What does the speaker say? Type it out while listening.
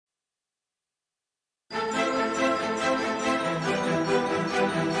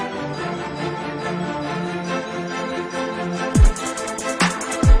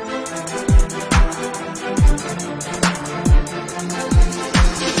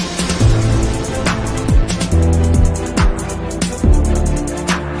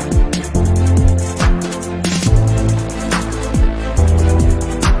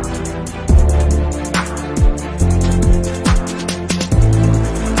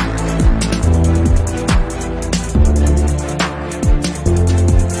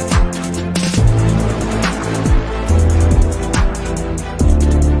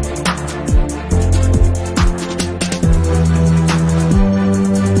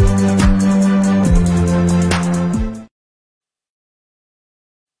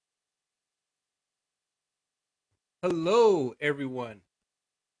Hello, everyone.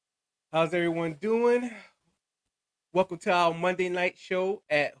 How's everyone doing? Welcome to our Monday night show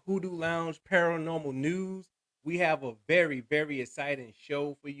at Hoodoo Lounge Paranormal News. We have a very exciting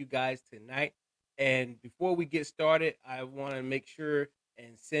show for you guys tonight. And before we get started, I want to make sure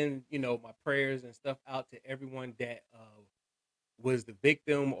and send, my prayers and stuff out to everyone that was the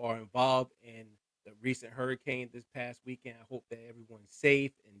victim or involved in the recent hurricane this past weekend. I hope that everyone's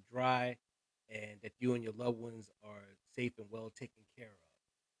safe and dry and that you and your loved ones are safe and well taken care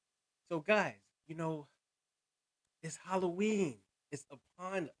of. So, guys, you know, it's Halloween. It's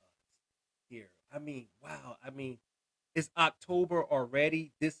upon us here. Wow. It's October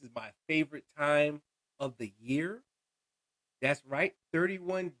already. This is my favorite time of the year. That's right.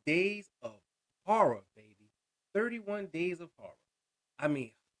 31 days of horror, baby. 31 days of horror. I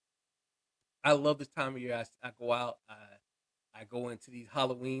mean, I love this time of year. I go out, I go into these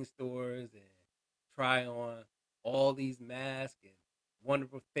Halloween stores and try on all these masks and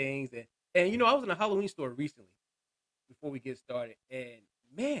wonderful things. And I was in a Halloween store recently before we get started. And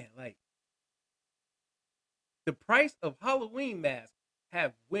man, like the price of Halloween masks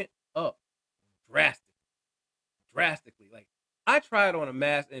have went up drastically, drastically. Like I tried on a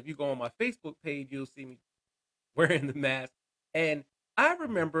mask, and if you go on my Facebook page, you'll see me wearing the mask. And I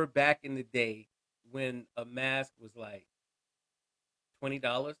remember back in the day when a mask was like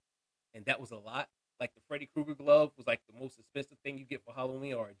 $20, and that was a lot. Like the Freddy Krueger glove was like the most expensive thing you get for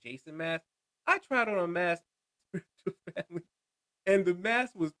Halloween, or a Jason mask. I tried on a mask, spiritual family, and the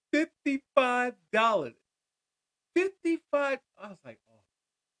mask was $55. 55. I was like,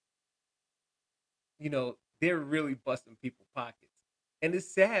 oh, they're really busting people pockets. And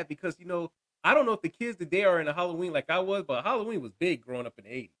it's sad because, I don't know if the kids today are into Halloween like I was, but Halloween was big growing up in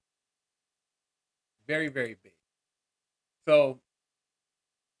the 80s. Very big. So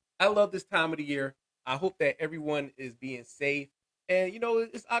I love this time of the year. I hope that everyone is being safe. And,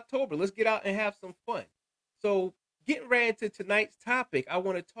 it's October. Let's get out and have some fun. So, getting right into tonight's topic, I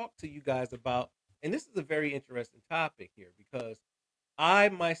want to talk to you guys about, and this is a very interesting topic here because I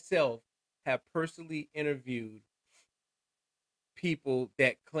myself have personally interviewed people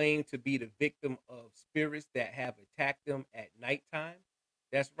that claim to be the victim of spirits that have attacked them at nighttime.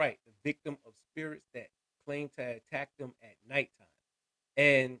 That's right, the victim of spirits that claim to attack them at nighttime.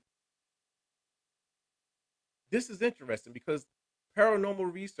 And this is interesting because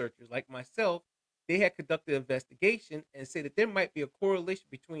paranormal researchers like myself, they had conducted an investigation and said that there might be a correlation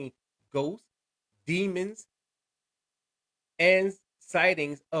between ghosts, demons, and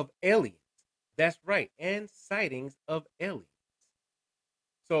sightings of aliens. That's right, and sightings of aliens.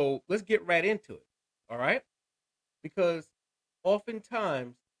 So let's get right into it. All right? Because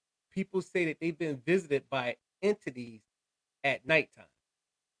oftentimes people say that they've been visited by entities at nighttime.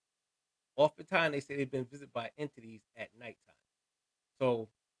 Oftentimes they say they've been visited by entities at nighttime. So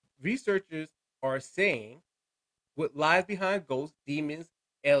researchers are saying what lies behind ghosts, demons,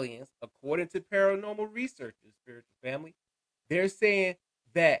 aliens, according to paranormal researchers, spiritual family, they're saying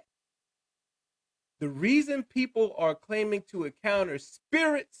that the reason people are claiming to encounter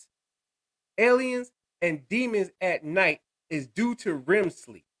spirits, aliens, and demons at night is due to REM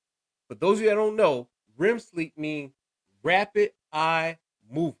sleep. For those of you that don't know, REM sleep means rapid eye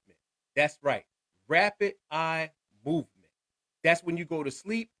movement. That's right, rapid eye movement. That's when you go to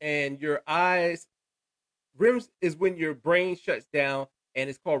sleep and your eyes, REM is when your brain shuts down, and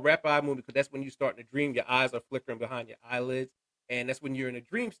it's called rapid eye movement because that's when you start to dream. Your eyes are flickering behind your eyelids, and that's when you're in a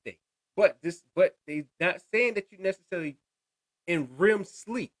dream state. But they're not saying that you necessarily in REM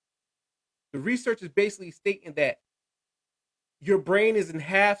sleep. The research is basically stating that your brain is in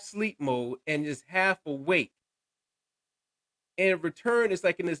half sleep mode and is half awake. And in return, it's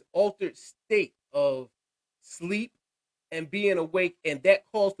like in this altered state of sleep and being awake, and that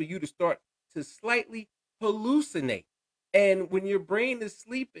calls for you to start to slightly hallucinate. And when your brain is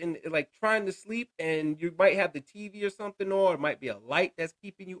sleeping, like trying to sleep, and you might have the TV or something, or it might be a light that's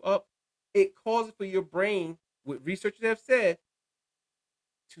keeping you up, it causes for your brain, what researchers have said,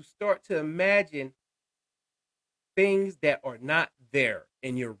 to start to imagine things that are not there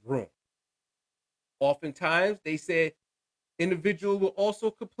in your room. Oftentimes, they said individuals will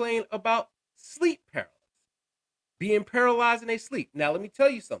also complain about sleep paralysis, being paralyzed in their sleep. Now, let me tell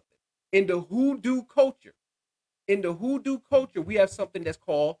you something. In the hoodoo culture, we have something that's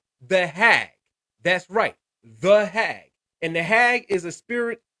called the hag. That's right, the hag. And the hag is a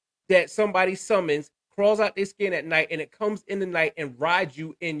spirit that somebody summons, crawls out their skin at night, and it comes in the night and rides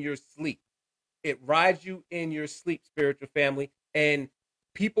you in your sleep. It rides you in your sleep, spiritual family. And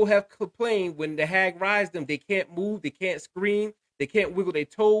people have complained when the hag rides them, they can't move, they can't scream, they can't wiggle their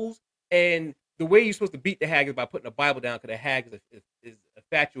toes, and the way you're supposed to beat the hag is by putting the Bible down, because the hag is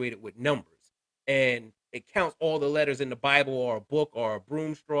infatuated with numbers, and it counts all the letters in the Bible or a book or a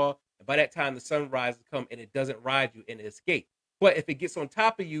broom straw. And by that time, the sunrise come and it doesn't ride you and it escapes. But if it gets on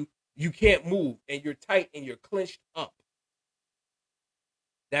top of you, you can't move and you're tight and you're clenched up.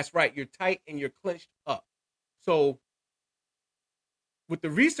 That's right, you're tight and you're clenched up. So what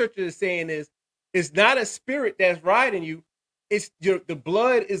the researcher is saying is, it's not a spirit that's riding you. It's the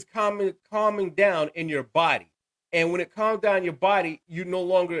blood is calming down in your body. And when it calms down your body, you're no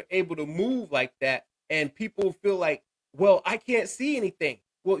longer able to move like that. And people feel like, well, I can't see anything.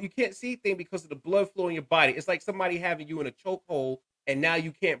 Well, you can't see anything because of the blood flow in your body. It's like somebody having you in a chokehold and now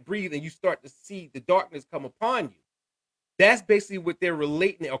you can't breathe and you start to see the darkness come upon you. That's basically what they're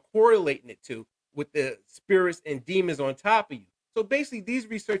relating it or correlating it to, with the spirits and demons on top of you. So basically, these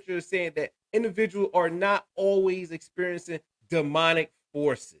researchers are saying that individuals are not always experiencing demonic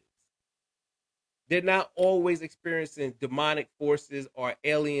forces. They're not always experiencing demonic forces or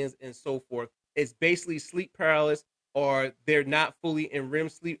aliens and so forth. It's basically sleep paralysis, or they're not fully in REM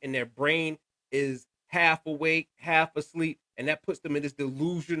sleep and their brain is half awake, half asleep. And that puts them in this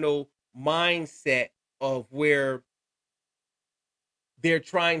delusional mindset of where they're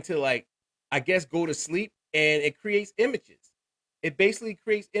trying to, like, I guess, go to sleep, and it creates images. It basically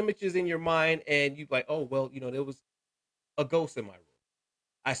creates images in your mind, and you're like, oh, well, there was a ghost in my room.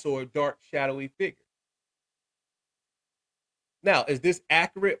 I saw a dark, shadowy figure. Now, is this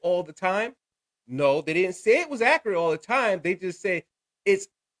accurate all the time? No, they didn't say it was accurate all the time. They just say it's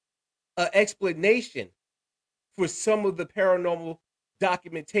an explanation for some of the paranormal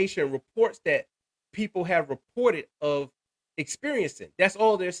documentation reports that people have reported of experiencing. That's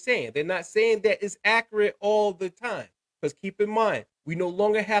all they're saying. They're not saying that it's accurate all the time. Because keep in mind, we no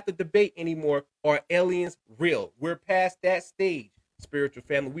longer have to debate anymore, are aliens real? We're past that stage, spiritual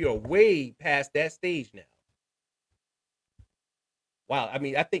family. We are way past that stage now. Wow. I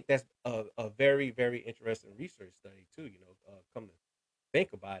mean, I think that's a very, very interesting research study, too, come to think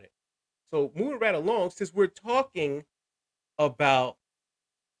about it. So, moving right along, since we're talking about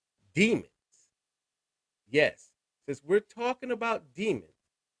demons, yes, since we're talking about demons,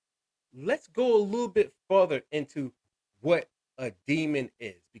 let's go a little bit further into what a demon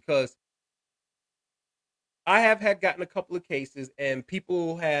is, because I have had gotten a couple of cases and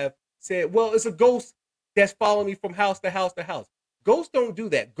people have said, well, it's a ghost that's following me from house to house to house. Ghosts don't do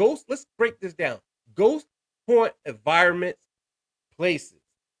that. Ghosts, let's break this down. Ghosts haunt environments, places.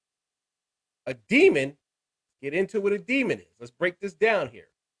 A demon, get into what a demon is. Let's break this down here.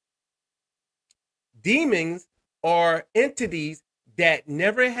 Demons are entities that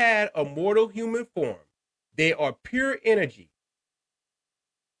never had a mortal human form. They are pure energy.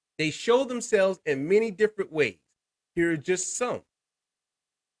 They show themselves in many different ways. Here are just some.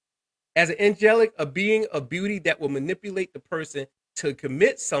 As an angelic, a being of beauty that will manipulate the person to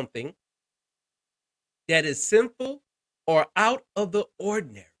commit something that is sinful or out of the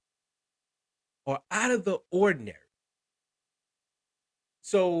ordinary. Or out of the ordinary.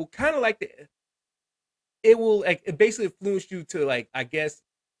 So kind of like it will, like, it basically influence you to, like, I guess,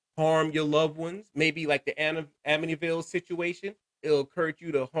 harm your loved ones. Maybe like the Amityville situation. It'll encourage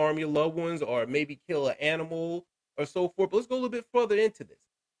you to harm your loved ones or maybe kill an animal or so forth. But let's go a little bit further into this.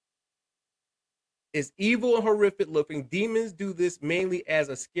 It's evil and horrific looking. Demons do this mainly as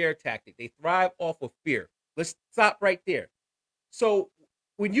a scare tactic. They thrive off of fear. Let's stop right there. So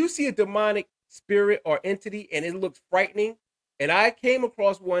when you see a demonic spirit or entity and it looks frightening, and I came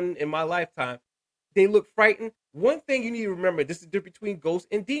across one in my lifetime, they look frightened. One thing you need to remember, this is the difference between ghosts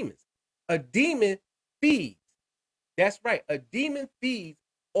and demons. A demon feeds. That's right. A demon feeds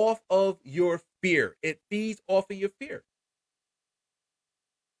off of your fear. It feeds off of your fear.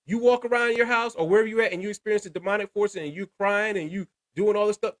 You walk around your house or wherever you're at and you experience a demonic force and you crying and you doing all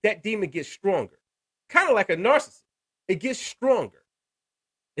this stuff, that demon gets stronger. Kind of like a narcissist. It gets stronger.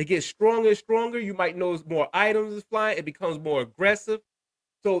 It gets stronger and stronger. You might notice more items is flying. It becomes more aggressive.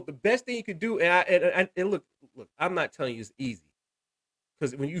 So the best thing you could do, and look, I'm not telling you it's easy,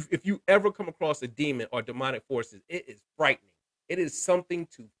 because if you ever come across a demon or demonic forces, it is frightening. It is something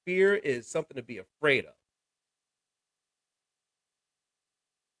to fear. It is something to be afraid of.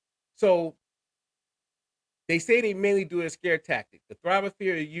 So they say they mainly do a scare tactic. The thrive of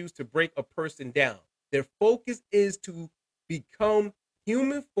fear is used to break a person down. Their focus is to become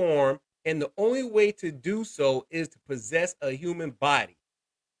human form, and the only way to do so is to possess a human body.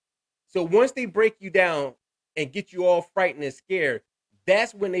 So once they break you down and get you all frightened and scared,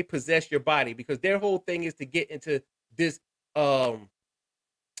 that's when they possess your body, because their whole thing is to get into this, to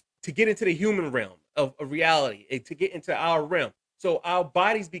get into the human realm of reality, and to get into our realm. So our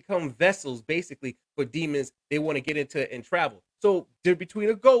bodies become vessels basically for demons they want to get into and travel. So they're between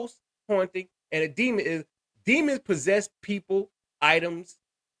a ghost haunting and a demon is demons possess people, items,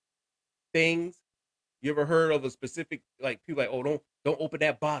 things. You ever heard of a specific like people like, oh, don't open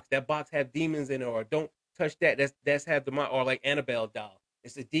that box. That box have demons in it, or don't touch that. That's have the or like Annabelle doll.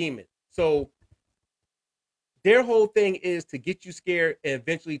 It's a demon. So their whole thing is to get you scared and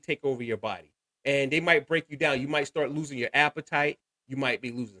eventually take over your body. And they might break you down. You might start losing your appetite. You might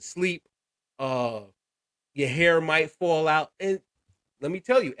be losing sleep. Uh, your hair might fall out. And let me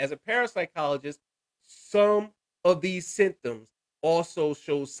tell you, as a parapsychologist, some of these symptoms also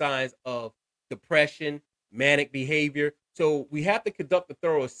show signs of depression, manic behavior. So we have to conduct a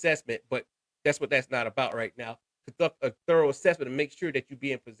thorough assessment, but that's not about right now. Conduct a thorough assessment and make sure that you're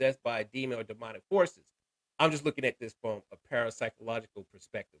being possessed by a demon or demonic forces. I'm just looking at this from a parapsychological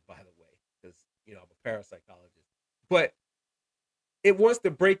perspective, by the way, because I'm a parapsychologist. But it wants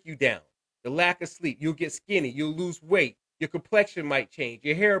to break you down. The lack of sleep, you'll get skinny, you'll lose weight, your complexion might change,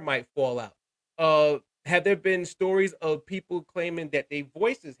 your hair might fall out. Have there been stories of people claiming that their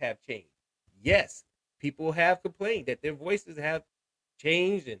voices have changed? Yes, people have complained that their voices have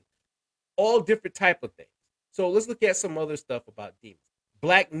changed and all different type of things. So let's look at some other stuff about demons.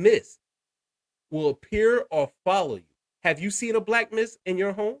 Black mist will appear or follow you. Have you seen a black mist in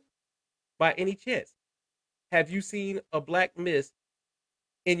your home by any chance? Have you seen a black mist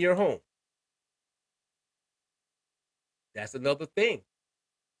in your home? That's another thing.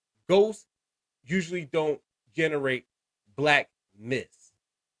 Ghosts usually don't generate black mist.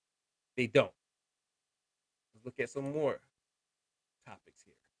 They don't. Let's look at some more topics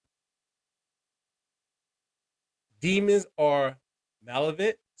here. Demons are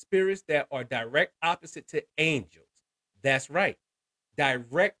malevolent spirits that are direct opposite to angels. That's right.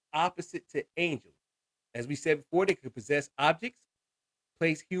 Direct opposite to angels. As we said before, they could possess objects,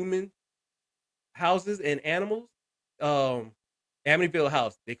 place human houses and animals. Amityville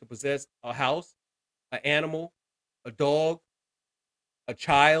house, they could possess a house, an animal, a dog, a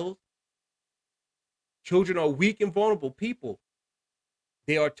child. Children are weak and vulnerable people.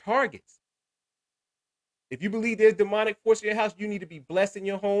 They are targets. If you believe there's demonic force in your house, you need to be blessed in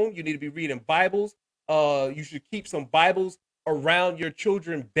your home. You need to be reading Bibles. You should keep some Bibles around your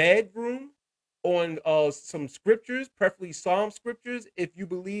children's bedroom on some scriptures, preferably Psalm scriptures, if you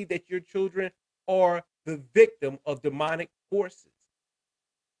believe that your children are the victim of demonic forces.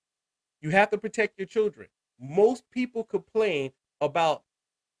 You have to protect your children. Most people complain about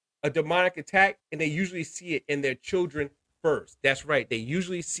a demonic attack and they usually see it in their children first. That's right. They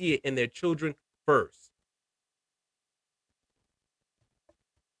usually see it in their children first.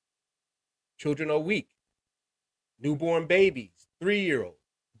 Children are weak. Newborn babies, 3-year-olds.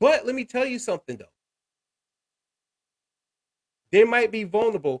 But let me tell you something though. They might be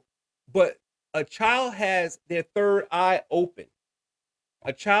vulnerable, but a child has their third eye open.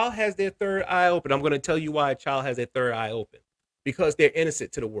 A child has their third eye open. I'm going to tell you why a child has their third eye open. Because they're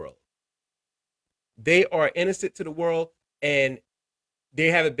innocent to the world. They are innocent to the world and they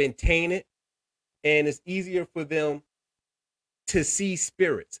haven't been tainted. And it's easier for them to see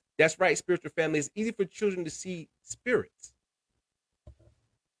spirits. That's right, spiritual family. It's easy for children to see spirits.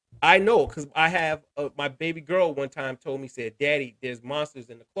 I know because I have my baby girl one time told me, said, Daddy, there's monsters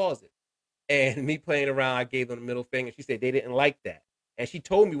in the closet. And me playing around, I gave them the middle finger. She said they didn't like that. And she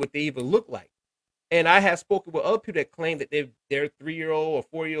told me what they even looked like. And I have spoken with other people that claim that their 3-year-old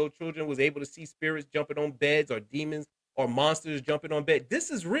or 4-year-old children was able to see spirits jumping on beds or demons or monsters jumping on beds. This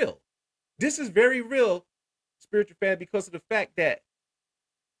is real. This is very real, spiritual family, because of the fact that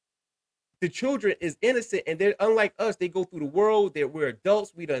the children is innocent and they're unlike us. They go through the world. We're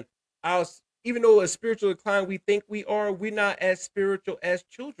adults. We done our even though a spiritual decline we think we are, we're not as spiritual as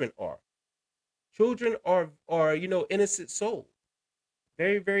children are. Children are innocent souls,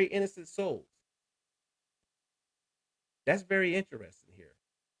 very very innocent souls. That's very interesting here.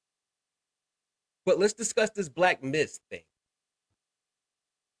 But let's discuss this black mist thing.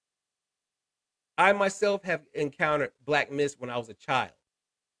 I myself have encountered black mist when I was a child,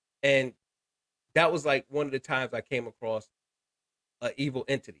 and that was like one of the times I came across an evil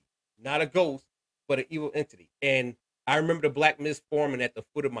entity, not a ghost, but an evil entity. And I remember the black mist forming at the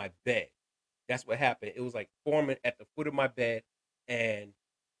foot of my bed. That's what happened. It was like forming at the foot of my bed, and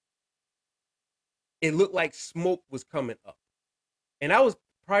it looked like smoke was coming up. And I was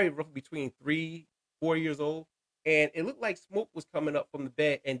probably roughly between 3, 4 years old, and it looked like smoke was coming up from the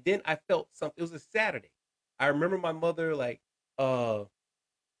bed. And then I felt something. It was a Saturday. I remember my mother uh,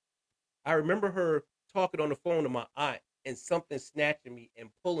 I remember her talking on the phone to my aunt, and something snatching me and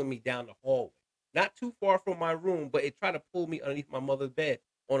pulling me down the hallway. not too far from my room, but it tried to pull me underneath my mother's bed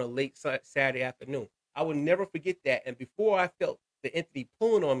on a late Saturday afternoon. I will never forget that. And before I felt the entity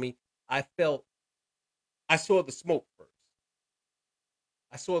pulling on me, I felt I saw the smoke first.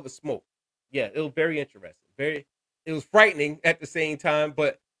 I saw the smoke. Yeah, it was very interesting. It was frightening at the same time,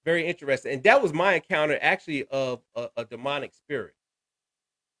 but very interesting. And that was my encounter actually of a demonic spirit.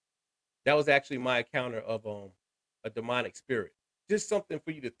 That was actually my encounter of a demonic spirit. Just something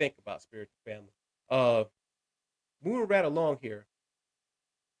for you to think about, spiritual family. Uh, moving right along here,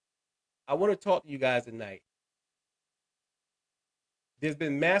 I want to talk to you guys tonight. There's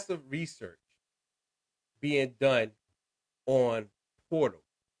been massive research being done on portals.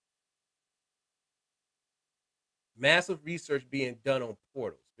 Massive research being done on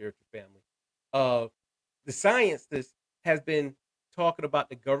portals, spiritual family. The scientists has been talking about,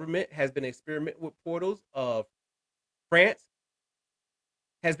 the government has been experimenting with portals. France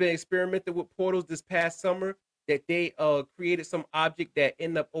has been experimenting with portals this past summer, that they created some object that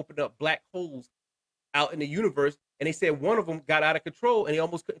ended up opening up black holes out in the universe, and they said one of them got out of control and they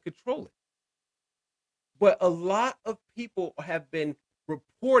almost couldn't control it. But a lot of people have been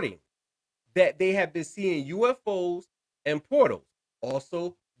reporting that they have been seeing UFOs and portals,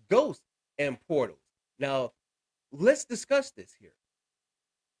 also ghosts and portals. Now, let's discuss this here.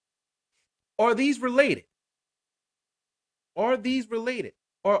 Are these related? Are these related?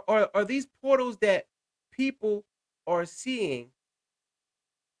 Are these portals that people are seeing,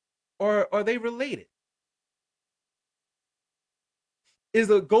 or are they related? Is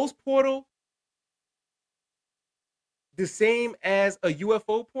a ghost portal the same as a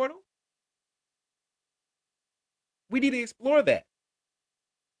UFO portal? We need to explore that.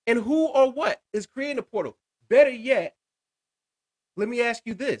 And who or what is creating a portal? Better yet, let me ask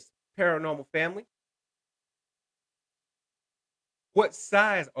you this, paranormal family. What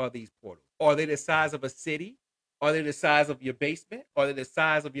size are these portals? Are they the size of a city? Are they the size of your basement? Are they the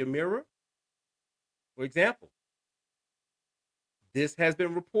size of your mirror? For example, this has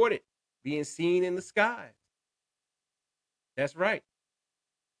been reported being seen in the skies. That's right.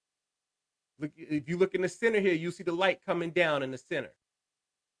 Look, if you look in the center here, you see the light coming down in the center.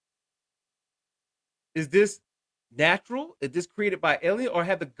 Is this natural? Is this created by alien, or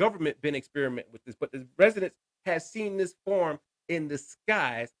have the government been experimenting with this? But the residents has seen this form in the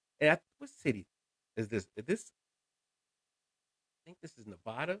skies. And what city is this? Is this? I think this is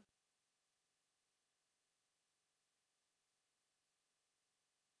Nevada.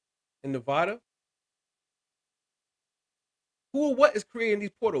 In Nevada, who or what is creating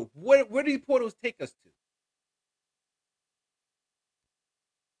these portals? Where do these portals take us to?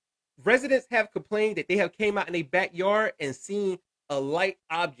 Residents have complained that they have came out in their backyard and seen a light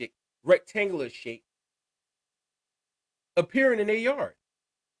object, rectangular shape, appearing in their yard.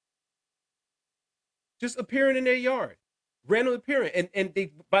 Just appearing in their yard. Random appearing. And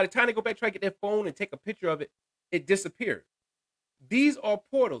they, by the time they go back, try to get their phone and take a picture of it, it disappeared. These are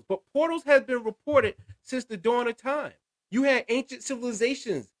portals, but portals have been reported since the dawn of time. You had ancient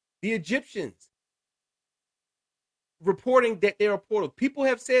civilizations, the Egyptians, reporting that they are portals. People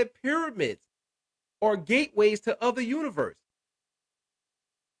have said pyramids are gateways to other universe.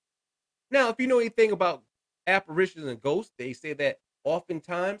 Now, if you know anything about apparitions and ghosts, they say that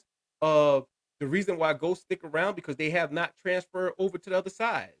oftentimes the reason why ghosts stick around because they have not transferred over to the other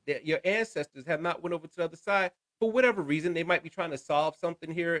side. That your ancestors have not went over to the other side for whatever reason. They might be trying to solve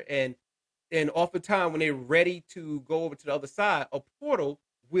something here, and oftentimes when they're ready to go over to the other side, a portal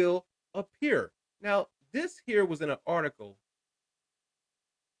will appear. Now, this here was in an article,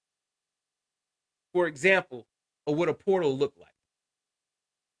 for example, of what a portal looked like.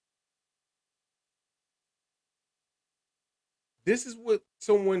 This is what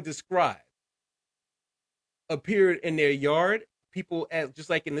someone described. Appeared in their yard. People, as just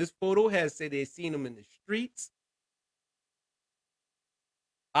like in this photo, has said they've seen them in the streets.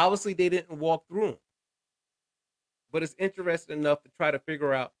 Obviously, they didn't walk through them, but it's interesting enough to try to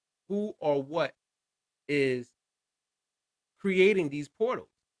figure out who or what is creating these portals.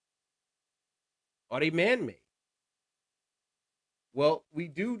 Are they man-made? Well, we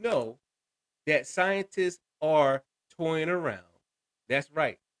do know that scientists are toying around. That's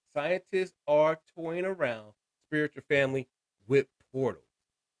right. Scientists are toying around, spiritual family, with portals.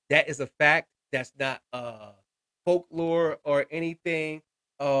 That is a fact. That's not folklore or anything.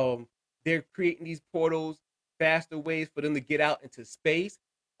 They're creating these portals, faster ways for them to get out into space,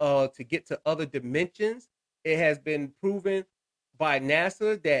 to get to other dimensions. It has been proven by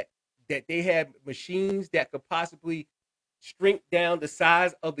NASA that they have machines that could possibly shrink down the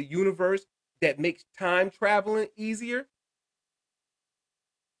size of the universe that makes time traveling easier.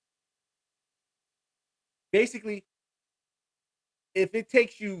 basically, if it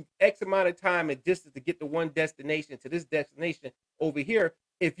takes you X amount of time and distance to get to one destination to this destination over here,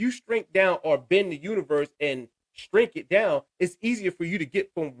 if you shrink down or bend the universe and shrink it down, it's easier for you to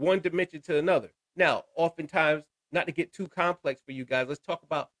get from one dimension to another. Now, oftentimes, not to get too complex for you guys, let's talk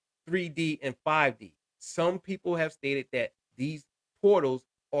about 3D and 5D. Some people have stated that these portals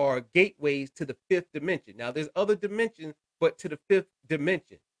are gateways to the fifth dimension. Now, there's other dimensions, but to the fifth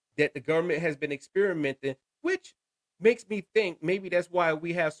dimension that the government has been experimenting, which makes me think maybe that's why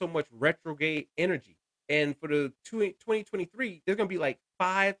we have so much retrograde energy. And for the 2023, there's gonna be like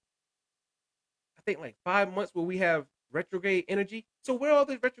I think like 5 months where we have retrograde energy. So where all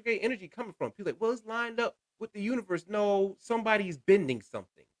this retrograde energy coming from? People like, well, it's lined up with the universe. No, somebody's bending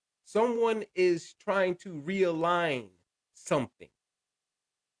something. Someone is trying to realign something.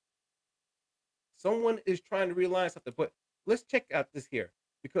 Someone is trying to realign something. But let's check out this here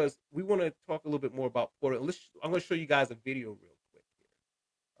because we want to talk a little bit more about portal. I'm going to show you guys a video real quick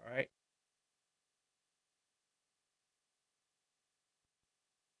here. All right.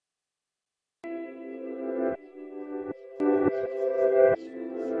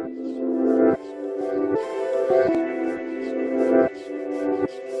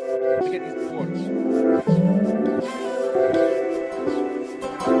 Look at these portals.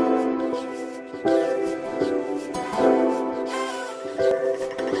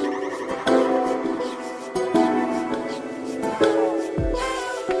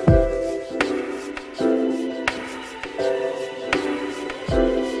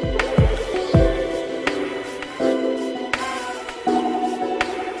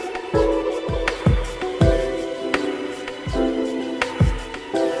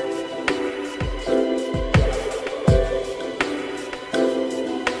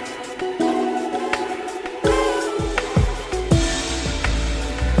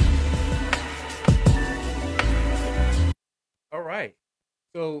 All right.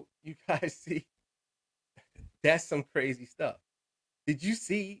 So you guys see, that's some crazy stuff. Did you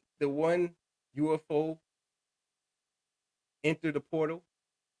see the one UFO enter the portal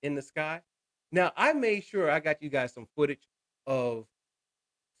in the sky? Now, I made sure I got you guys some footage of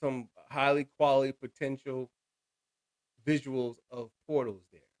some highly quality potential visuals of portals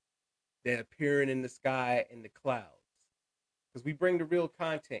there that appearing in the sky and the clouds. Because we bring the real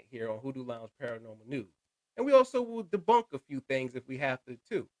content here on Hoodoo Lounge Paranormal News. And we also will debunk a few things if we have to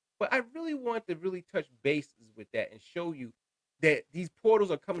too. But I really want to really touch bases with that and show you that these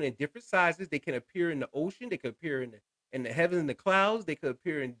portals are coming in different sizes. They can appear in the ocean, they could appear in the heavens and the clouds, they could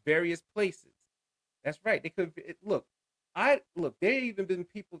appear in various places. That's right. They could look. I look. There even been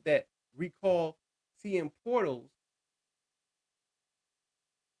people that recall seeing portals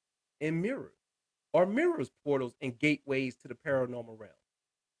in mirrors or mirrors portals and gateways to the paranormal realm.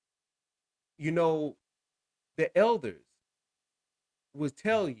 You know, the elders would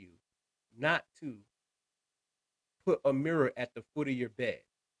tell you not to put a mirror at the foot of your bed.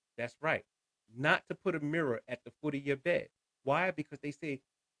 That's right. Not to put a mirror at the foot of your bed. Why? Because they say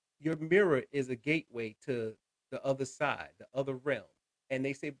your mirror is a gateway to the other side, the other realm. And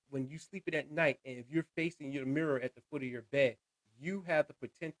they say when you sleeping at night and if you're facing your mirror at the foot of your bed, you have the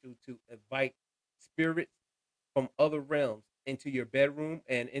potential to invite spirits from other realms into your bedroom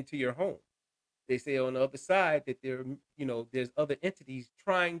and into your home. They say on the other side that there's other entities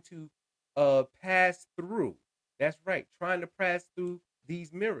trying to pass through. That's right, trying to pass through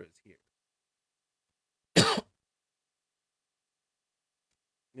these mirrors here.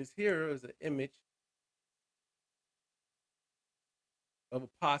 This here is an image of a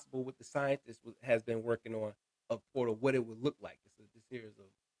possible what the scientist has been working on a portal, what it would look like. This here is a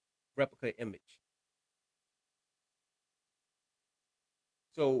replica image.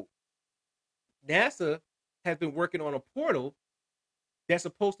 So NASA has been working on a portal that's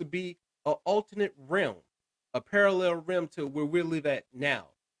supposed to be an alternate realm, a parallel realm to where we live at now.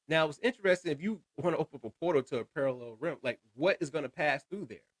 Now, it's interesting if you want to open up a portal to a parallel realm, like what is going to pass through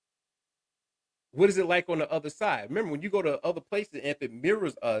there? What is it like on the other side? Remember, when you go to other places, and if it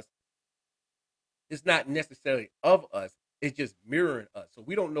mirrors us, it's not necessarily of us, it's just mirroring us. So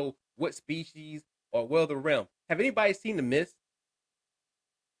we don't know what species or what other realm. Have anybody seen The Mist?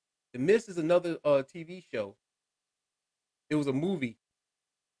 The Mist is another TV show. It was a movie,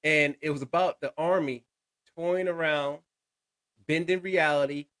 and it was about the army toying around, bending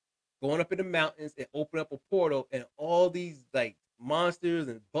reality, going up in the mountains and open up a portal, and all these like monsters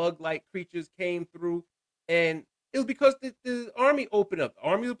and bug-like creatures came through, and it was because the army opened up. The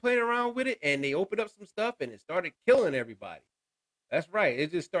army was playing around with it, and they opened up some stuff, and it started killing everybody. That's right,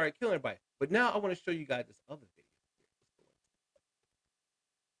 it just started killing everybody. But now I want to show you guys this other video.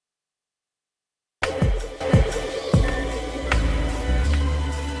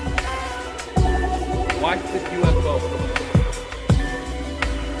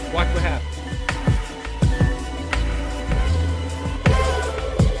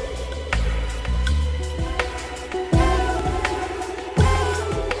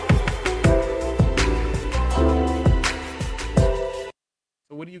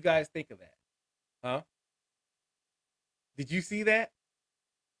 guys think of that? Huh? Did you see that?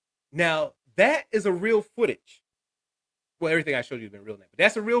 Now, that is a real footage. Well, everything I showed you has been real now, but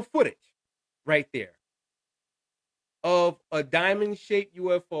that's a real footage right there of a diamond-shaped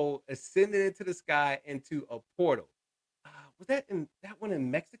UFO ascending into the sky into a portal. Was that one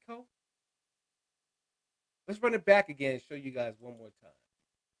in Mexico? Let's run it back again and show you guys one more time.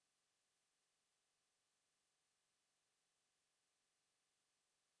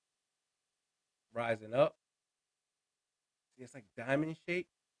 Rising up. See, it's like diamond shaped.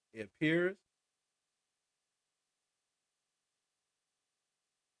 It appears.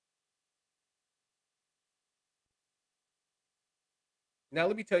 Now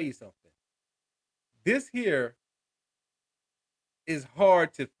let me tell you something. This here is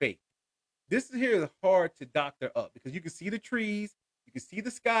hard to fake. This here is hard to doctor up because you can see the trees, you can see the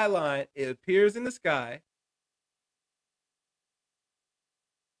skyline. It appears in the sky.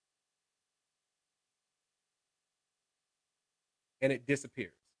 And it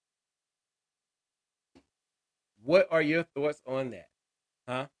disappears. What are your thoughts on that?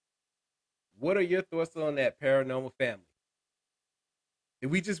 Huh? What are your thoughts on that, paranormal family?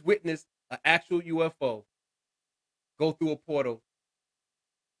 Did we just witness an actual UFO go through a portal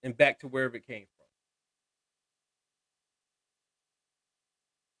and back to wherever it came from?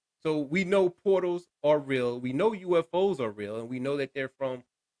 So we know portals are real. We know UFOs are real, and we know that they're from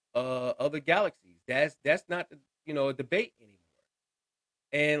other galaxies. That's not a debate anymore.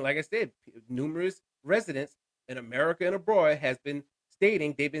 And like I said, numerous residents in America and abroad has been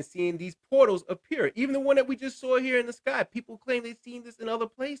stating they've been seeing these portals appear. Even the one that we just saw here in the sky, people claim they've seen this in other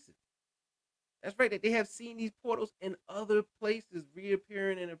places. That's right, that they have seen these portals in other places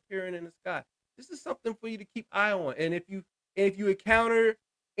reappearing and appearing in the sky. This is something for you to keep eye on. And if you encounter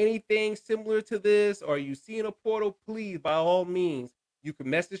anything similar to this, or you see in a portal, please, by all means, you can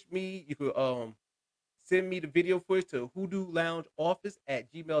message me. You could send me the video footage to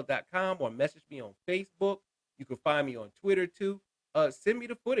hoodooloungeoffice@gmail.com or message me on Facebook. You can find me on Twitter too. Send me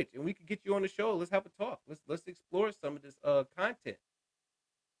the footage and we can get you on the show. Let's have a talk. Let's explore some of this content.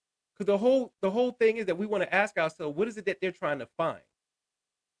 Because the whole thing is that we want to ask ourselves, what is it that they're trying to find?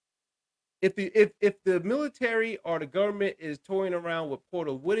 If the military or the government is toying around with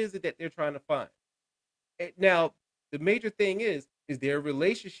portals, what is it that they're trying to find? Now, the major thing is there a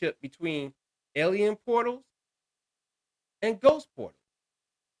relationship between alien portals and ghost portals?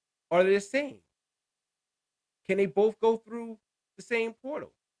 Are they the same? Can they both go through the same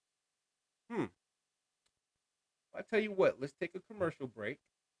portal? I tell you what, let's take a commercial break,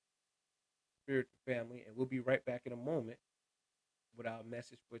 spiritual family, and we'll be right back in a moment with our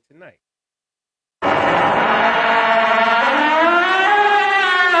message for tonight.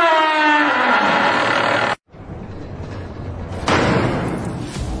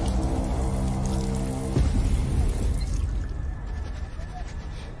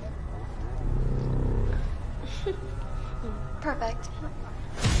 Perfect.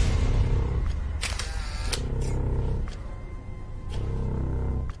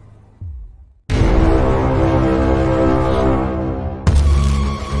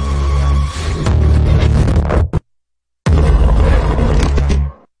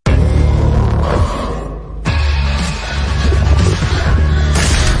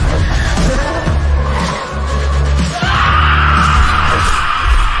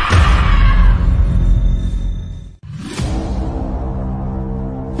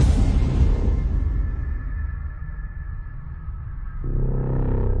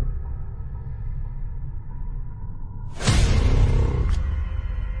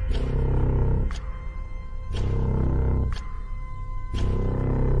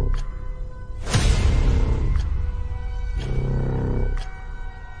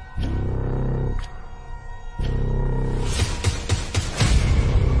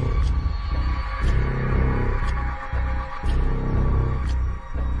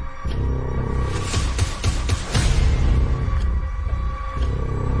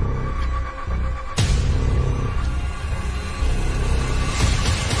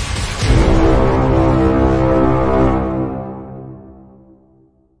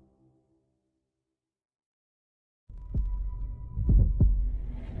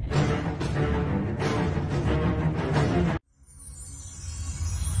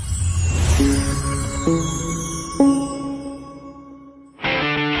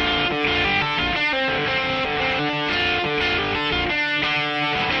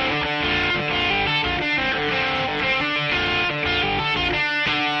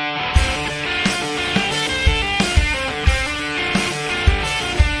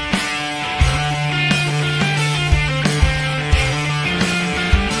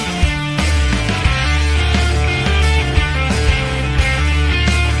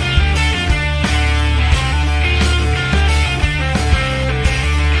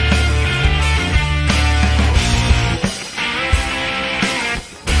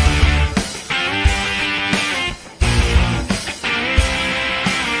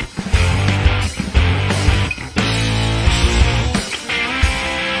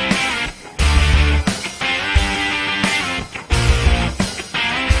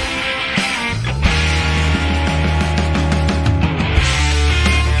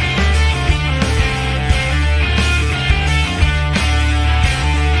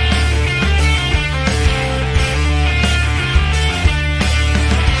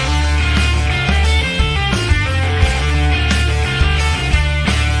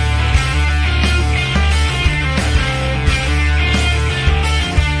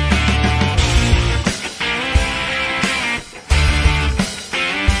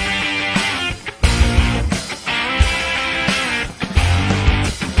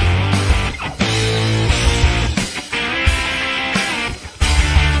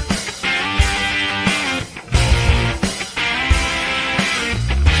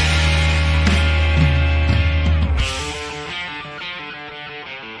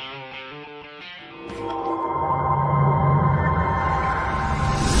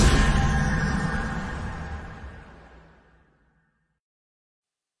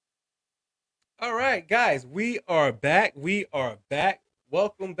 All right, guys, we are back. We are back.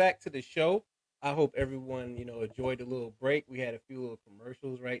 Welcome back to the show. I hope everyone, enjoyed the little break. We had a few little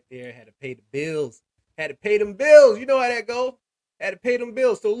commercials right there. Had to pay the bills. Had to pay them bills. You know how that go. Had to pay them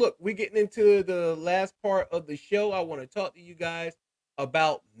bills. So look, we're getting into the last part of the show. I want to talk to you guys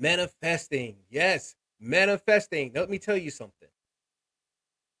about manifesting. Yes, manifesting. Now, let me tell you something.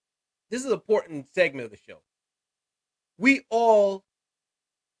 This is an important segment of the show. We all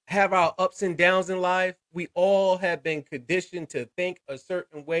have our ups and downs in life. We all have been conditioned to think a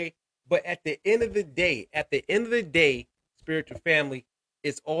certain way. But at the end of the day, spiritual family,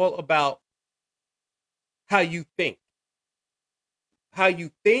 it's all about how you think. How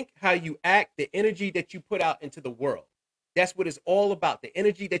you think, how you act, the energy that you put out into the world. That's what it's all about. The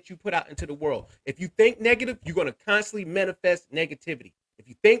energy that you put out into the world. If you think negative, you're going to constantly manifest negativity. If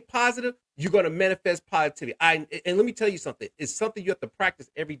you think positive, you're going to manifest positivity. And let me tell you something. It's something you have to practice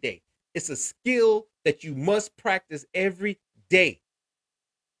every day. It's a skill that you must practice every day.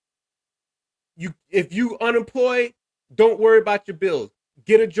 If you unemployed, don't worry about your bills.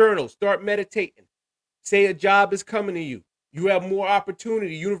 Get a journal. Start meditating. Say a job is coming to you. You have more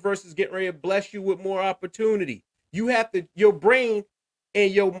opportunity. Universe is getting ready to bless you with more opportunity. You have to, your brain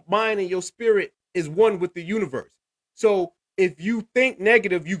and your mind and your spirit is one with the universe. So if you think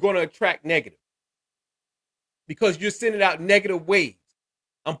negative, you're going to attract negative because you're sending out negative waves.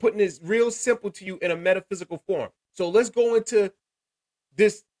 I'm putting this real simple to you in a metaphysical form. So let's go into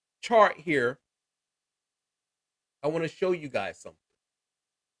this chart here. I want to show you guys something.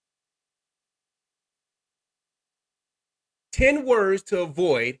 10 words to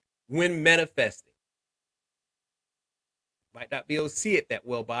avoid when manifesting. Might not be able to see it that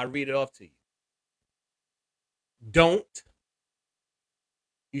well, but I'll read it off to you. Don't.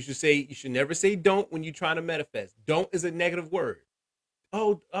 You should never say don't when you're trying to manifest. Don't is a negative word.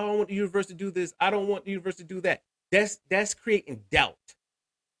 Oh, I don't want the universe to do this. I don't want the universe to do that. That's creating doubt.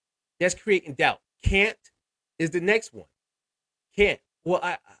 That's creating doubt. Can't is the next one. Can't. Well,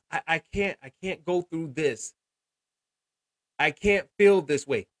 I can't go through this. I can't feel this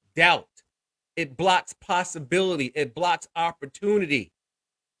way. Doubt. It blocks possibility. It blocks opportunity.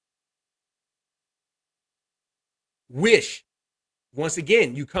 Wish. Once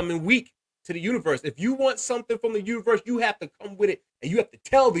again, you come in weak to the universe. If you want something from the universe, you have to come with it and you have to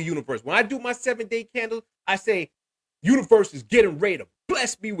tell the universe. When I do my 7-day candle, I say, universe is getting ready to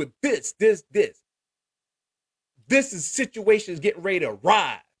bless me with this, this, this. This is situations getting ready to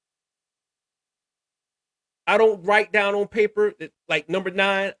arrive. I don't write down on paper that, like number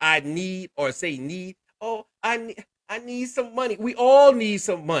 9, I need or say need. Oh, I need some money. We all need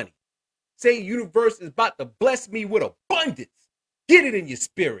some money. Say universe is about to bless me with abundance. Get it in your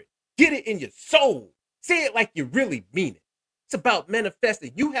spirit. Get it in your soul. Say it like you really mean it. It's about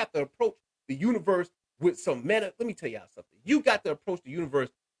manifesting. You have to approach the universe with some Let me tell y'all something. You got to approach the universe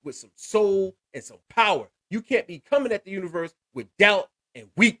with some soul and some power. You can't be coming at the universe with doubt and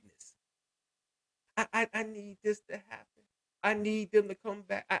weakness. I need this to happen. I need them to come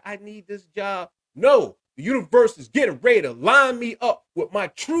back. I need this job. No, the universe is getting ready to line me up with my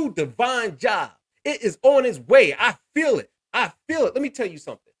true divine job. It is on its way. I feel it. I feel it. Let me tell you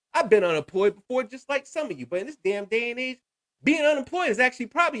something. I've been unemployed before, just like some of you, but in this damn day and age, being unemployed is actually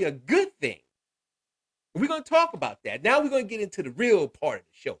probably a good thing. We're going to talk about that. Now we're going to get into the real part of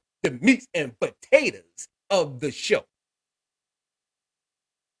the show, the meats and potatoes of the show.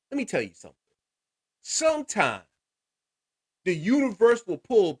 Let me tell you something. Sometimes the universe will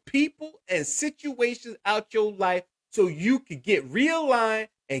pull people and situations out your life so you could get realigned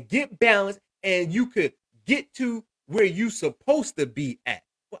and get balanced and you could get to where you supposed to be at.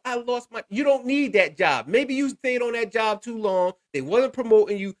 Well, I lost my, you don't need that job. Maybe you stayed on that job too long. They wasn't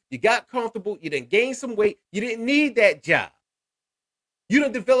promoting you. You got comfortable. You didn't gain some weight. You didn't need that job. You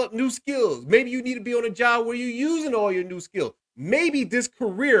done develop new skills. Maybe you need to be on a job where you're using all your new skills. Maybe this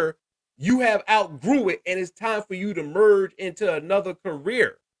career, you have outgrew it and it's time for you to merge into another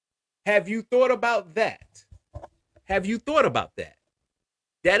career. Have you thought about that? Have you thought about that?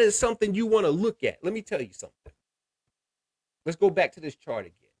 That is something you want to look at. Let me tell you something. Let's go back to this chart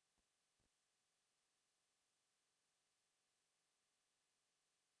again.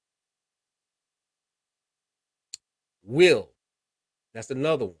 Will. That's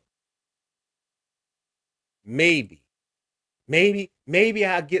another one. Maybe. Maybe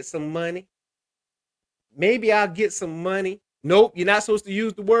I'll get some money. Maybe I'll get some money. Nope, you're not supposed to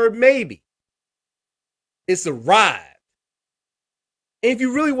use the word maybe. It's arrived. And if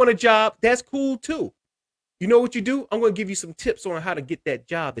you really want a job, that's cool too. You know what you do? I'm going to give you some tips on how to get that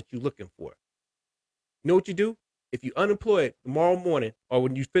job that you're looking for. You know what you do? If you're unemployed tomorrow morning or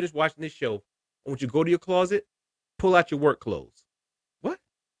when you finish watching this show, I want you to go to your closet, pull out your work clothes. What?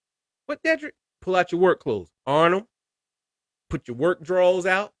 What, Dedrick? Pull out your work clothes. Iron them. Put your work drawers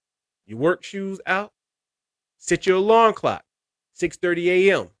out, your work shoes out. Set your alarm clock, 6:30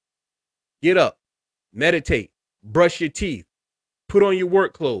 a.m. Get up, meditate, brush your teeth, put on your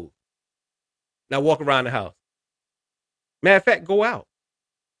work clothes. Now walk around the house. Matter of fact, go out.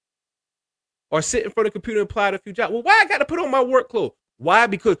 Or sit in front of the computer and apply to a few jobs. Well, why I got to put on my work clothes? Why?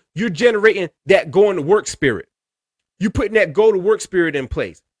 Because you're generating that going to work spirit. You're putting that go to work spirit in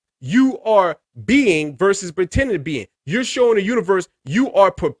place. You are being versus pretending to being. You're showing the universe you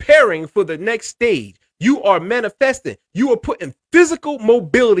are preparing for the next stage. You are manifesting. You are putting physical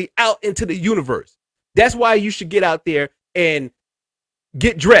mobility out into the universe. That's why you should get out there and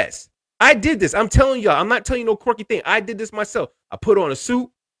get dressed. I did this. I'm telling y'all. I'm not telling you no quirky thing. I did this myself. I put on a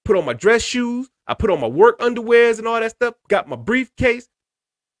suit, put on my dress shoes. I put on my work underwears and all that stuff. Got my briefcase.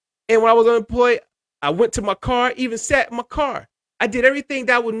 And when I was unemployed, I went to my car, even sat in my car. I did everything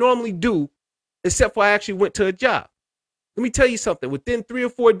that I would normally do, except for I actually went to a job. Let me tell you something. Within 3 or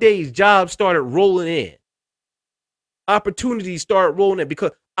 4 days, jobs started rolling in. Opportunities started rolling in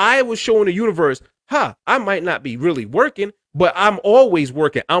because I was showing the universe, I might not be really working, but I'm always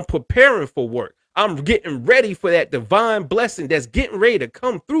working. I'm preparing for work. I'm getting ready for that divine blessing that's getting ready to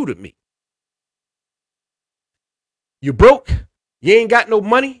come through to me. You broke? You ain't got no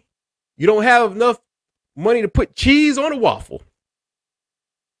money? You don't have enough money to put cheese on a waffle?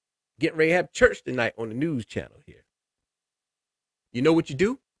 Getting ready to have church tonight on the news channel here. You know what you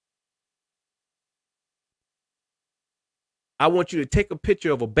do? I want you to take a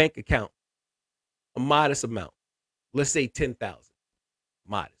picture of a bank account, a modest amount. Let's say 10,000.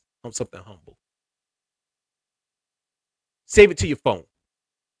 Modest. On something humble. Save it to your phone.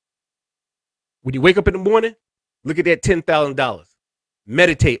 When you wake up in the morning, look at that $10,000.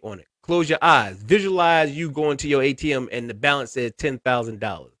 Meditate on it. Close your eyes. Visualize you going to your ATM and the balance says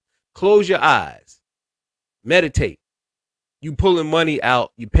 $10,000. Close your eyes. Meditate. You pulling money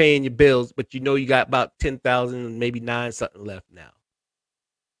out, you paying your bills, but you know you got about 10,000, maybe 9 something left now.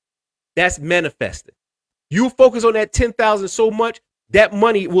 That's manifesting. You focus on that 10,000 so much, that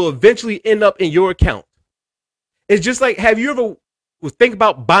money will eventually end up in your account. It's just like, have you ever think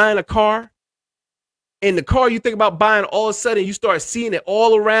about buying a car? And the car you think about buying, all of a sudden you start seeing it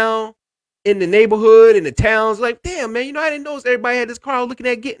all around in the neighborhood, in the towns. Like, damn, man, I didn't notice everybody had this car. I was looking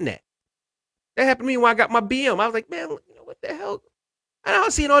at getting that. That happened to me when I got my BM. I was like, man, what the hell? I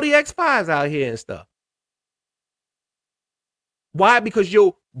was seeing all the X5s out here and stuff. Why? Because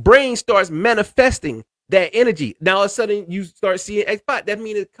your brain starts manifesting that energy. Now, all of a sudden, you start seeing X5. That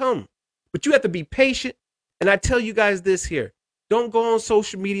means it comes. But you have to be patient. And I tell you guys this here. Don't go on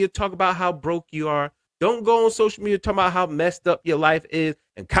social media, talk about how broke you are. Don't go on social media, talk about how messed up your life is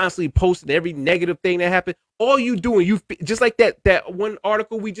and constantly posting every negative thing that happened. All you doing, you just like that one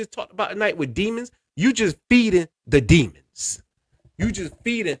article we just talked about tonight with demons, you just feeding the demons. You just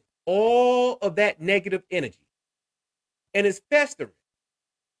feeding all of that negative energy. And it's festering.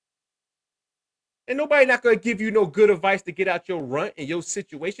 And nobody not going to give you no good advice to get out your rut and your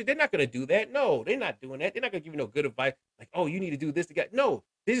situation. They're not going to do that. No, they're not doing that. They're not going to give you no good advice. Like, oh, you need to do this to get. No,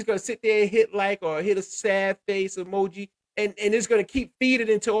 they're just going to sit there and hit like or hit a sad face emoji. And it's going to keep feeding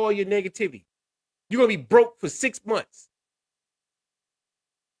into all your negativity. You're going to be broke for 6 months.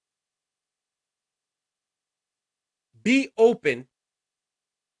 Be open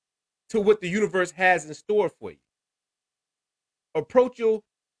to what the universe has in store for you. Approach your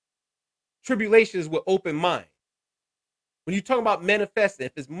tribulations with open mind. When you talk about manifesting,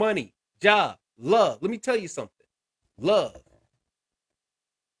 if it's money, job, love, let me tell you something. Love.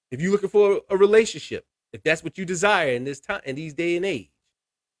 If you're looking for a relationship, if that's what you desire in this time, in these day and age,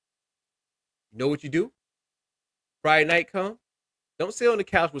 you know what you do? Friday night come. Don't sit on the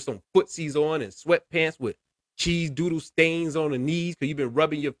couch with some footsies on and sweatpants with cheese doodle stains on the knees because you've been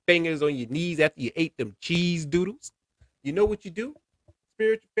rubbing your fingers on your knees after you ate them cheese doodles. You know what you do,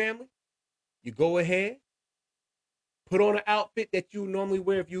 spiritual family? You go ahead, put on an outfit that you normally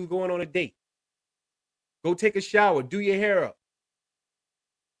wear if you were going on a date. Go take a shower, do your hair up.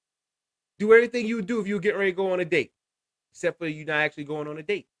 Do everything you would do if you were getting ready to go on a date, except for you not actually going on a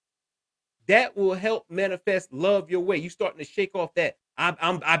date. That will help manifest love your way. You starting to shake off that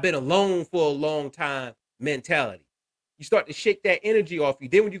I've been alone for a long time mentality. You start to shake that energy off you.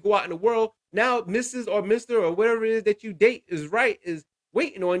 Then when you go out in the world, now Mrs. or Mr. or whatever it is that you date is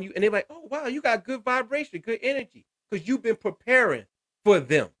waiting on you. And they're like, oh, wow, you got good vibration, good energy. Because you've been preparing for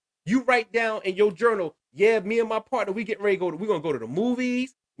them. You write down in your journal, yeah, me and my partner, we getting ready to go. We're gonna go to the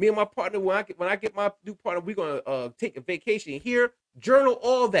movies. Me and my partner, when I get my new partner, we're gonna take a vacation here. Journal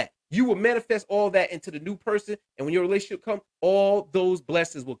all that. You will manifest all that into the new person, and when your relationship comes, all those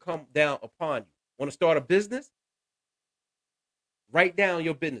blessings will come down upon you. Want to start a business? Write down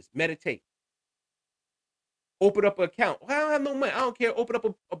your business. Meditate. Open up an account. I don't have no money. I don't care. Open up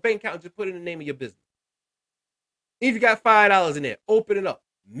a bank account and just put in the name of your business. If you got $5 in there, open it up.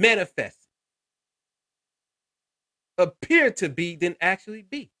 Manifest it. Appear to be, then actually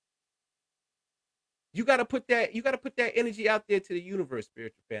be. You gotta put that energy out there to the universe,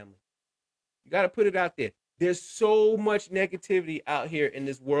 spiritual family. You gotta put it out there. There's so much negativity out here in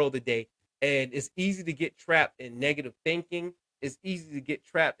this world today, and it's easy to get trapped in negative thinking. It's easy to get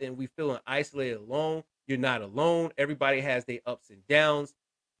trapped and we feeling isolated, alone. You're not alone. Everybody has their ups and downs.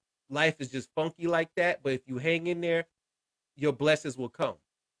 Life is just funky like that. But if you hang in there, your blessings will come.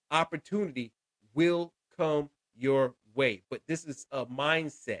 Opportunity will come your way. But this is a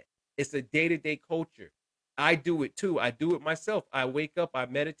mindset. It's a day-to-day culture. I do it too. I do it myself. I wake up, I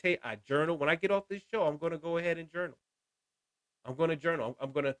meditate, I journal. When I get off this show, I'm going to go ahead and journal. I'm going to journal.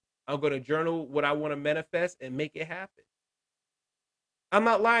 I'm going to journal what I want to manifest and make it happen. I'm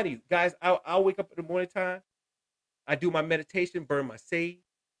not lying to you. Guys, I'll wake up in the morning time. I do my meditation, burn my sage,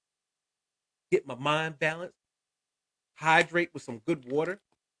 get my mind balanced, hydrate with some good water.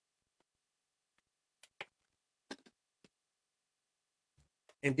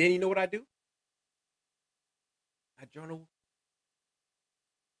 And then you know what I do? I journal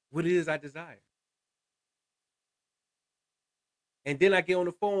what it is I desire. And then I get on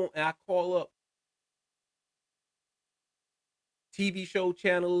the phone and I call up TV show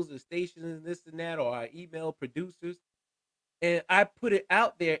channels and stations and this and that, or I email producers. And I put it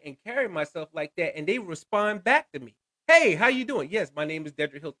out there and carry myself like that. And they respond back to me. Hey, how you doing? Yes, my name is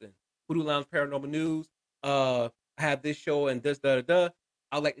Dedrick Hilton. Hoodoo Lounge Paranormal News. I have this show and this,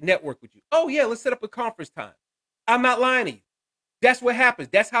 I'd like to network with you. Oh, yeah, let's set up a conference time. I'm not lying to you. That's what happens.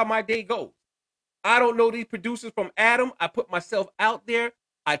 That's how my day goes. I don't know these producers from Adam. I put myself out there.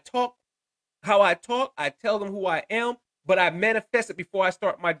 I talk how I talk. I tell them who I am, but I manifest it before I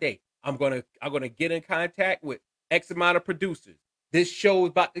start my day. I'm gonna get in contact with X amount of producers. This show is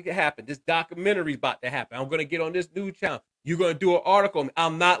about to happen. This documentary is about to happen. I'm gonna get on this news channel. You're gonna do an article.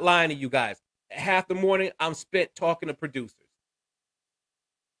 I'm not lying to you guys. Half the morning I'm spent talking to producers.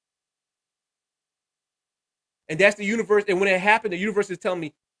 And that's the universe. And when it happened, the universe is telling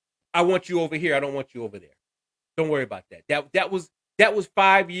me, I want you over here. I don't want you over there. Don't worry about that. That was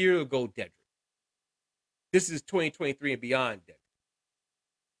 5 years ago, Dedrick. This is 2023 and beyond, Dedrick.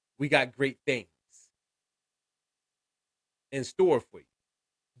 We got great things in store for you.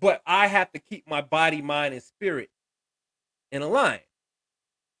 But I have to keep my body, mind, and spirit in a line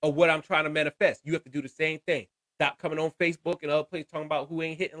of what I'm trying to manifest. You have to do the same thing. Stop coming on Facebook and other places talking about who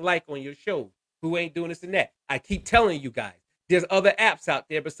ain't hitting like on your shows, who ain't doing this and that. I keep telling you guys, there's other apps out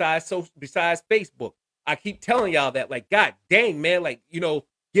there besides Facebook. I keep telling y'all that, like, God dang, man, like, get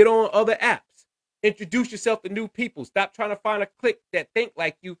on other apps. Introduce yourself to new people. Stop trying to find a clique that think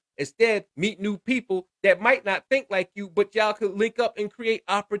like you. Instead, meet new people that might not think like you, but y'all could link up and create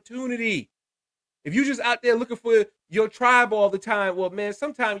opportunity. If you just out there looking for your tribe all the time, well, man,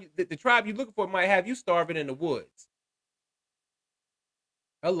 sometimes the tribe you're looking for might have you starving in the woods.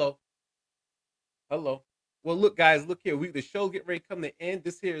 Hello. Well, look, guys, look here. The show get ready to come to end.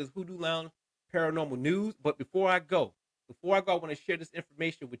 This here is Hoodoo Lounge Paranormal News. But before I go, I want to share this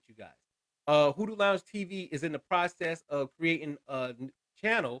information with you guys. Hoodoo Lounge TV is in the process of creating a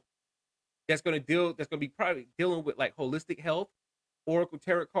channel that's going to be probably dealing with like holistic health, oracle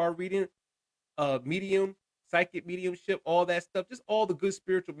tarot card reading, medium, psychic mediumship, all that stuff, just all the good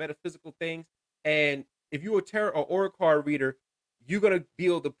spiritual metaphysical things. And if you're a tarot or oracle card reader, you're going to be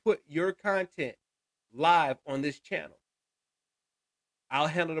able to put your content live on this channel. I'll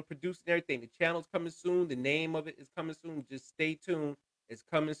handle the producing and everything. The channel's coming soon. The name of it is coming soon. Just stay tuned. It's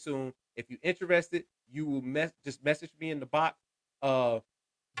coming soon. If you're interested, you will just message me in the box. But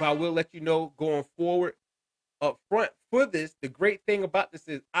I will let you know going forward. Up front for this, the great thing about this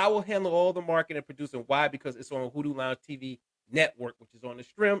is I will handle all the marketing and producing. Why? Because it's on Hoodoo Lounge TV network, which is on the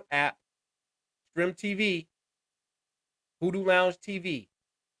Stream app, Stream TV, Hoodoo Lounge TV.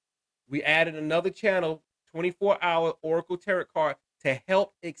 We added another channel, 24-hour Oracle Tarot card, to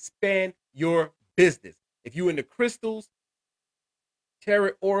help expand your business. If you're into crystals,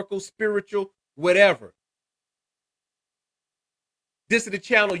 tarot, oracle, spiritual, whatever, this is the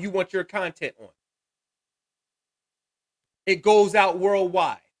channel you want your content on. It goes out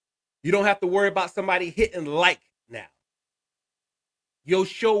worldwide. You don't have to worry about somebody hitting like now. Your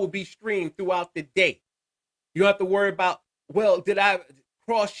show will be streamed throughout the day. You don't have to worry about, well, did I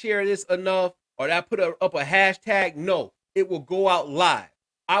cross share this enough or did I put up a hashtag? No, it will go out live.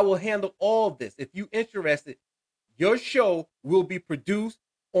 I will handle all of this. If you're interested, your show will be produced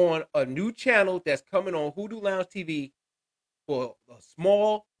on a new channel that's coming on Hoodoo Lounge TV for a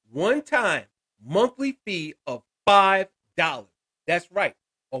small one-time monthly fee of $5. That's right,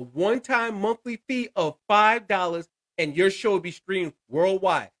 a one-time monthly fee of $5, and your show will be streamed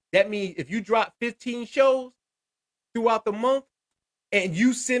worldwide. That means if you drop 15 shows throughout the month and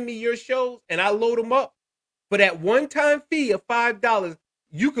you send me your shows and I load them up for that one-time fee of $5,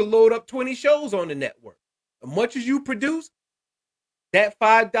 you can load up 20 shows on the network. As much as you produce, that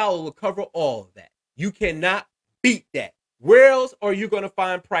 $5 will cover all of that. You cannot beat that. Where else are you going to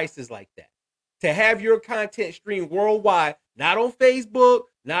find prices like that? To have your content streamed worldwide, not on Facebook,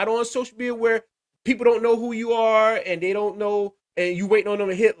 not on social media where people don't know who you are and they don't know, and you waiting on them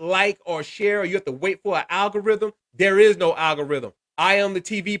to hit like or share, or you have to wait for an algorithm. There is no algorithm. I am the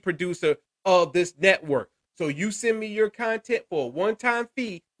TV producer of this network. So you send me your content for a one-time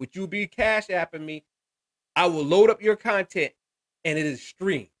fee, which you'll be cash apping me. I will load up your content and it is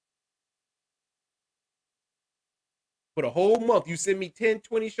streamed. For the whole month, you send me 10,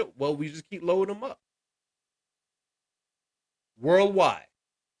 20 shows. Well, we just keep loading them up. Worldwide.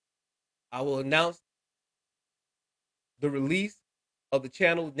 I will announce the release of the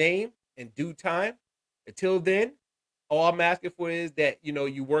channel name in due time. Until then, all I'm asking for is that,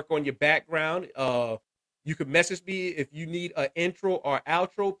 you work on your background. You can message me if you need an intro or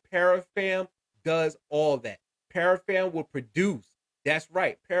outro. Parafam does all that. Parafam will produce. That's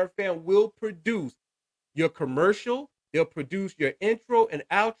right. Parafam will produce your commercial. They'll produce your intro and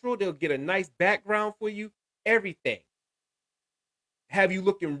outro. They'll get a nice background for you. Everything. Have you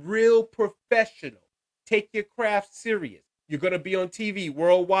looking real professional. Take your craft serious. You're going to be on TV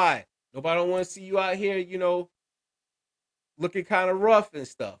worldwide. Nobody don't want to see you out here, looking kind of rough and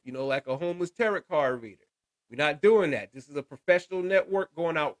stuff, like a homeless tarot card reader. We're not doing that. This is a professional network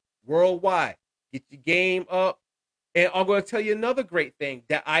going out worldwide. Get your game up. And I'm going to tell you another great thing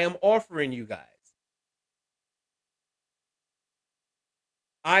that I am offering you guys.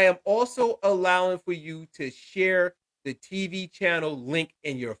 I am also allowing for you to share the TV channel link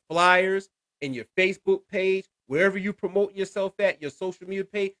in your flyers, in your Facebook page, wherever you promote yourself at, your social media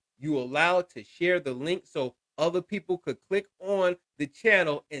page. You allow it to share the link so other people could click on the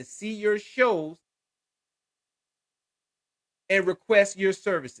channel and see your shows and request your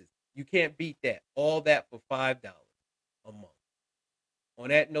services. You can't beat that. All that for $5 a month. On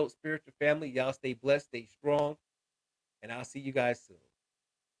that note, spiritual family, y'all stay blessed, stay strong, and I'll see you guys soon.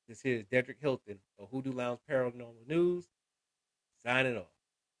 This here is Dedrick Hilton of Hoodoo Lounge Paranormal News, signing off.